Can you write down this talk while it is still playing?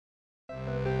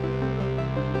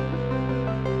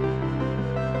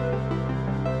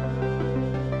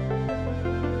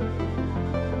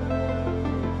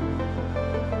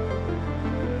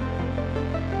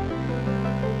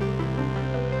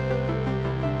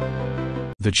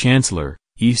The chancellor,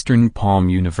 Eastern Palm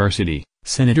University,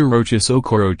 Senator Rochas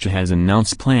Okorocha has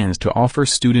announced plans to offer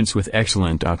students with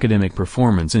excellent academic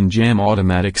performance in JAMB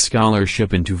automatic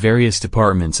scholarship into various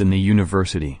departments in the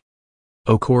university.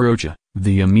 Okorocha,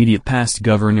 the immediate past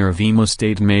governor of Imo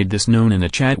State, made this known in a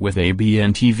chat with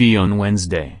ABN TV on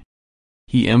Wednesday.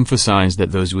 He emphasized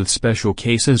that those with special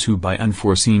cases who by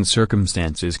unforeseen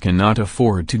circumstances cannot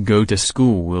afford to go to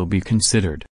school will be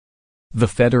considered. The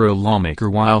federal lawmaker,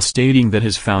 while stating that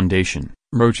his foundation,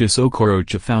 Rochas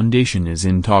Okorocha Foundation, is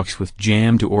in talks with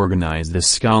JAMB to organize this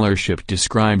scholarship,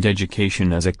 described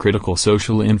education as a critical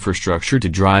social infrastructure to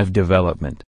drive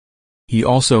development. He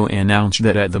also announced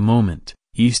that at the moment,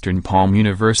 Eastern Palm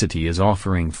University is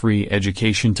offering free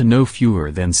education to no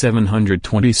fewer than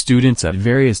 720 students at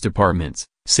various departments,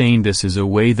 saying this is a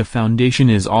way the foundation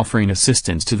is offering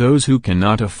assistance to those who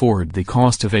cannot afford the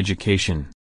cost of education.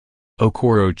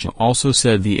 Okorocha also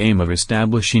said the aim of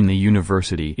establishing the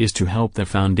university is to help the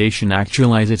foundation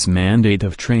actualize its mandate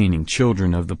of training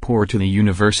children of the poor to the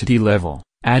university level,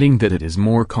 adding that it is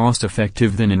more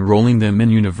cost-effective than enrolling them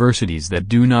in universities that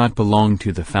do not belong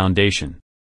to the foundation.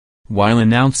 While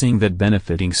announcing that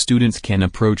benefiting students can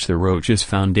approach the Rochas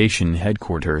Foundation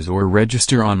headquarters or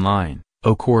register online,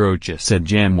 Okorocha said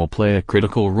JAMB will play a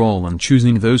critical role in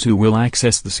choosing those who will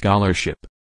access the scholarship.